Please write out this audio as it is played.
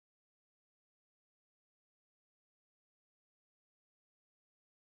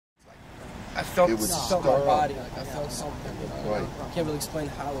I felt it would felt stir my body, up. like I felt something. Right. I can't really explain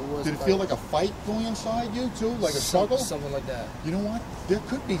how it was. Did it feel like a fight going inside you too, like a struggle? Something like that. You know what? There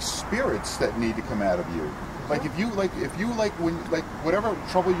could be spirits that need to come out of you. Like if you when whatever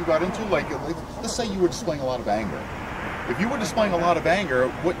trouble you got into, like let's say you were displaying a lot of anger. If you were displaying a lot of anger,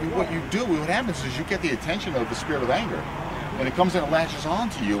 what happens is you get the attention of the spirit of anger, and it comes in and latches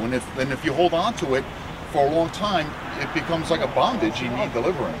onto you. And if you hold on to it for a long time, it becomes like a bondage. You need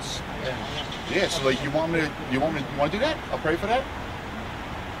deliverance. Yeah. So like you want to do that? I'll pray for that.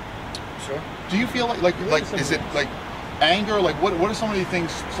 Sure. Do you feel like is it like anger? Like what are some of the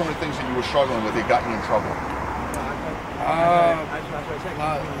things that you were struggling with that got you in trouble?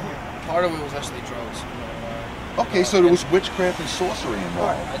 Part of it was actually drugs. Okay, so there was witchcraft and sorcery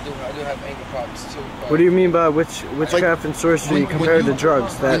involved. I do have anger problems too. What do you mean by witchcraft and sorcery compared to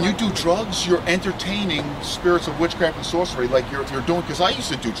drugs? When you do drugs, you're entertaining spirits of witchcraft and sorcery, like you're doing. Because I used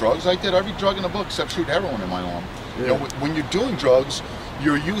to do drugs. I did every drug in the book except shoot heroin in my arm. Yeah. You know, when you're doing drugs,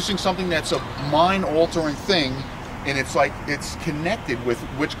 you're using something that's a mind-altering thing, and it's like it's connected with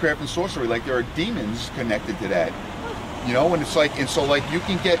witchcraft and sorcery. Like there are demons connected to that. You know, and it's like, and so like you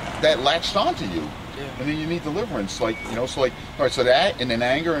can get that latched onto you. Yeah. And then you need deliverance, like, you know, so like, all right, so that, and then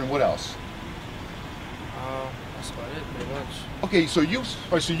anger, and what else? That's about it, pretty much. Okay, so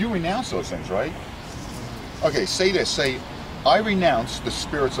you renounce those things, right? Okay, say this, I renounce the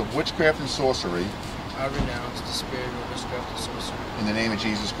spirits of witchcraft and sorcery. I renounce the spirit of witchcraft and sorcery. In the name of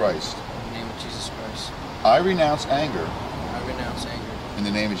Jesus Christ. In the name of Jesus Christ. I renounce anger. I renounce anger. In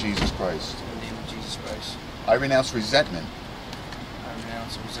the name of Jesus Christ. In the name of Jesus Christ. I renounce resentment. I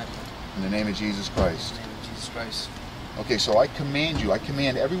renounce resentment. In the name of Jesus Christ. In the name of Jesus Christ. Okay, so I command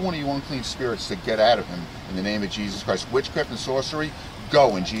every one of you unclean spirits to get out of him in the name of Jesus Christ. Witchcraft and sorcery,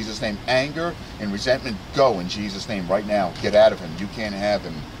 go in Jesus' name. Anger and resentment, go in Jesus' name right now. Get out of him. You can't have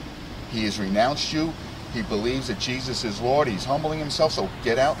him. He has renounced you. He believes that Jesus is Lord. He's humbling himself, so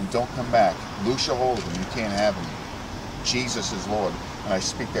get out and don't come back. Loose your hold of him. You can't have him. Jesus is Lord. And I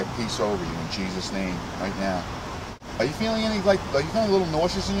speak that peace over you in Jesus' name right now. Are you feeling are you feeling a little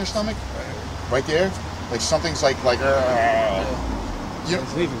nauseous in your stomach? Right there? Like something's like you know,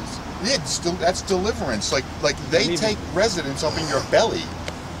 yeah, that's deliverance. Like they take residence up in your belly.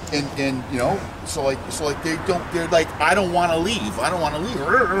 And you know, so like they're like, I don't want to leave. I don't want to leave.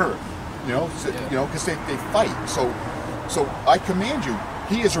 You know, because they fight. So I command you.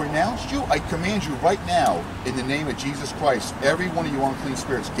 He has renounced you. I command you right now, in the name of Jesus Christ, every one of you unclean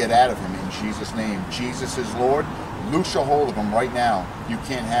spirits, get out of him in Jesus' name. Jesus is Lord. Loose your hold of him right now. You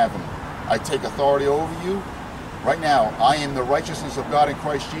can't have him. I take authority over you. Right now, I am the righteousness of God in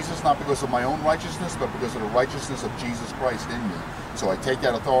Christ Jesus, not because of my own righteousness, but because of the righteousness of Jesus Christ in me. So I take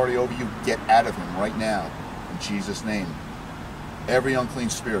that authority over you. Get out of him right now, in Jesus' name. Every unclean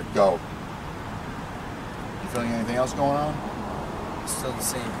spirit, go. You feeling anything else going on? It's still the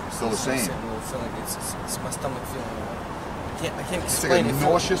same. Still the same. Feeling it's my stomach feeling. I can't It's explain like a it.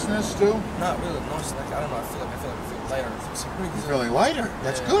 nauseousness too? Not really nauseous. Like, I don't know. I feel lighter. You're feeling lighter.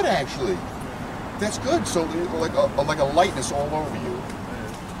 That's good, actually. That's good. So like a lightness all over you.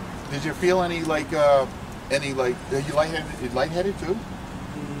 Yeah. Did you feel any are you lightheaded too?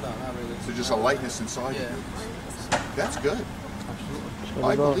 No, not really. So just a lightness inside of you. That's good.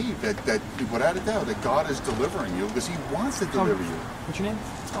 I believe that without a doubt that God is delivering you because he wants to deliver you. What's your name?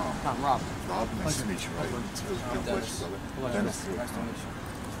 Tom, Rob. Rob, nice to meet you. Right? Dennis. Dennis. Nice to meet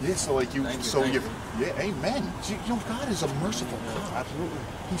you. Yeah, so like you, Thank you. you. Yeah, amen. You know, God is a merciful God. Absolutely.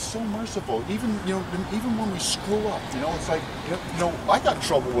 He's so merciful. Even when we screw up, you know, it's like, you know, I got in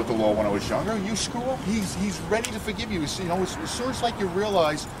trouble with the law when I was younger. You screw up, he's ready to forgive you. You know, as soon as like you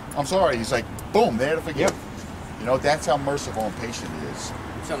realize, I'm sorry, he's like, boom, there to forgive. You know, that's how merciful and patient he is.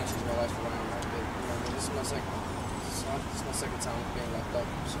 I'm trying to change my life around a little bit. You know, this is my second time being locked up.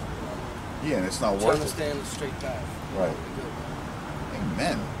 So, you know what I mean? Yeah, and it's not I'm worth trying to it. stay on the straight path. Right.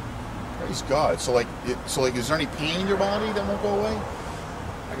 Amen. Praise God. So like, is there any pain in your body that won't go away?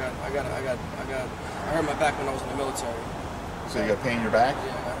 I hurt my back when I was in the military. So you got pain in your back?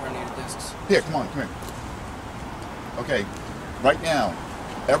 Yeah, I got herniated discs. Here, come here. Okay, right now,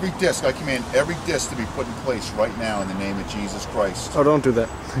 every disc, I command every disc to be put in place right now in the name of Jesus Christ. Oh, don't do that.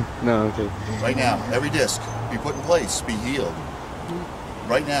 No, okay. Right now, every disc be put in place, be healed.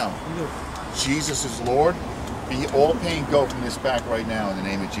 Right now, Jesus is Lord. Be all pain go from this back right now in the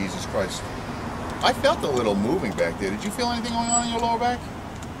name of Jesus Christ. I felt a little moving back there. Did you feel anything going on in your lower back?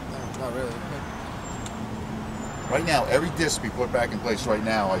 No, not really. Right now, every disc be put back in place right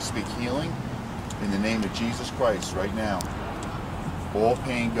now. I speak healing in the name of Jesus Christ right now. All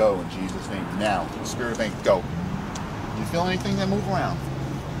pain go in Jesus' name now. The spirit of pain go. Do you feel anything that move around?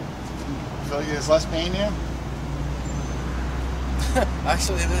 feel like there's less pain here?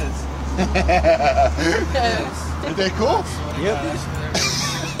 Actually, it is. Isn't that cool? Yep.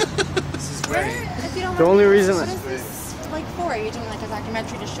 This is great. If you don't The mind only me reason asking, what is this like for? Are you doing like a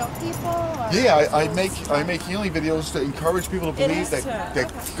documentary to show people? Or Yeah, I make healing videos to encourage people to believe is that okay.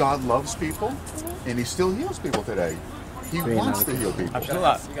 God loves people, and He still heals people today. He wants to heal people. You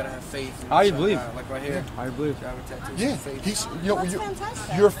gotta have faith. I believe. Like right here. I believe. You have a tattoo. Yeah, Faith. he's That's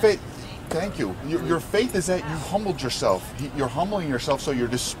fantastic. your faith. Thank you. Your faith is that you humbled yourself. You're humbling yourself, so you're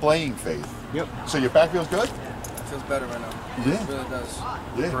displaying faith. Yep. So your back feels good. It feels better right now. Yeah. It really does.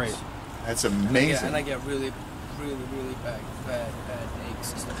 Yeah. Great. That's Yeah, amazing. and I get really bad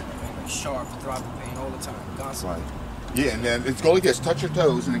aches and stuff like that. Like sharp, throbbing pain all the time, constantly. Right. Yeah, and then it's go like this. Touch your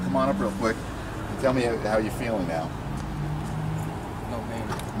toes, and then come on up real quick. And tell me how you're feeling now. No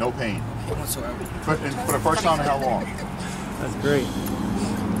pain. No pain. Whatsoever. For the first time in how long? That's great.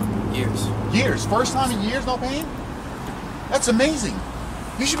 Years. Years. First time in years, no pain? That's amazing.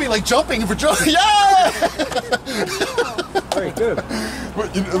 You should be like jumping for joy. Yeah! Very good.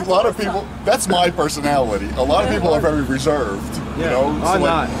 But, a lot of people, that's my personality. A lot of people are very reserved. You know? So I'm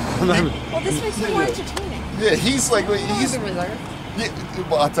like, not. Well, this makes it more entertaining. Yeah, he's like, he's. reserved. Yeah,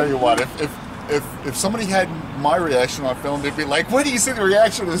 well, I'll tell you what, if somebody had my reaction on film, they'd be like, what do you see the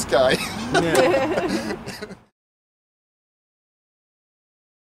reaction of this guy? Yeah.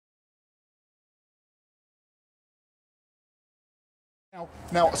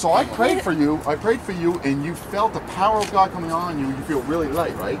 Now, so I prayed for you, and you felt the power of God coming on you. You feel really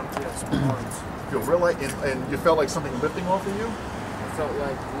light, right? Yes, my arms. You feel real light, and you felt like something lifting off of you? I felt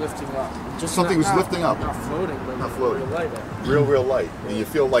like lifting up. Just Something was lifting up. Not floating, but Not floating. Really light. Real light. And you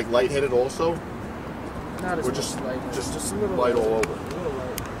feel like lightheaded also? Not as Or much just light. just a little light all over? A little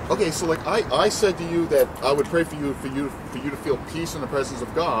light. Okay, so like I said to you that I would pray for you to feel peace in the presence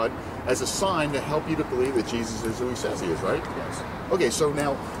of God as a sign to help you to believe that Jesus is who He says He is, right? Yes. Okay, so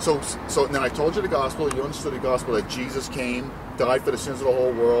now, so then I told you the gospel. You understood the gospel that Jesus came, died for the sins of the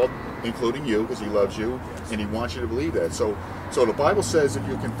whole world, including you, because He loves you, and He wants you to believe that. So the Bible says if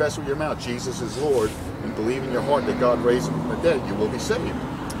you confess with your mouth Jesus is Lord and believe in your heart that God raised Him from the dead, you will be saved.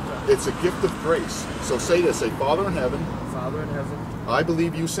 It's a gift of grace. So say this: say, Father in heaven, Father in heaven, I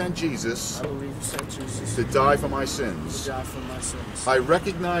believe You sent Jesus I believe You sent Jesus to die for my to sins. die for my sins. I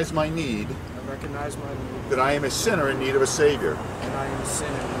recognize my need, I recognize my need, that I am a sinner in need of a Savior. and I am a sinner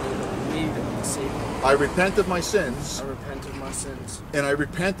in need of a Savior. I repent of my sins, I repent of my sins, and I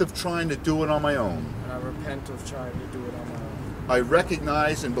repent of trying to do it on my own. and I repent of trying to do it on my own. I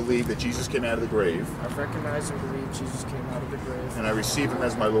recognize and believe that Jesus came out of the grave, I recognize and believe Jesus came out of the grave, and I receive Him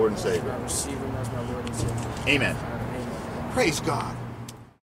as my Lord and and I Savior. receive Him as my Lord and Savior. Amen. Amen. Praise God.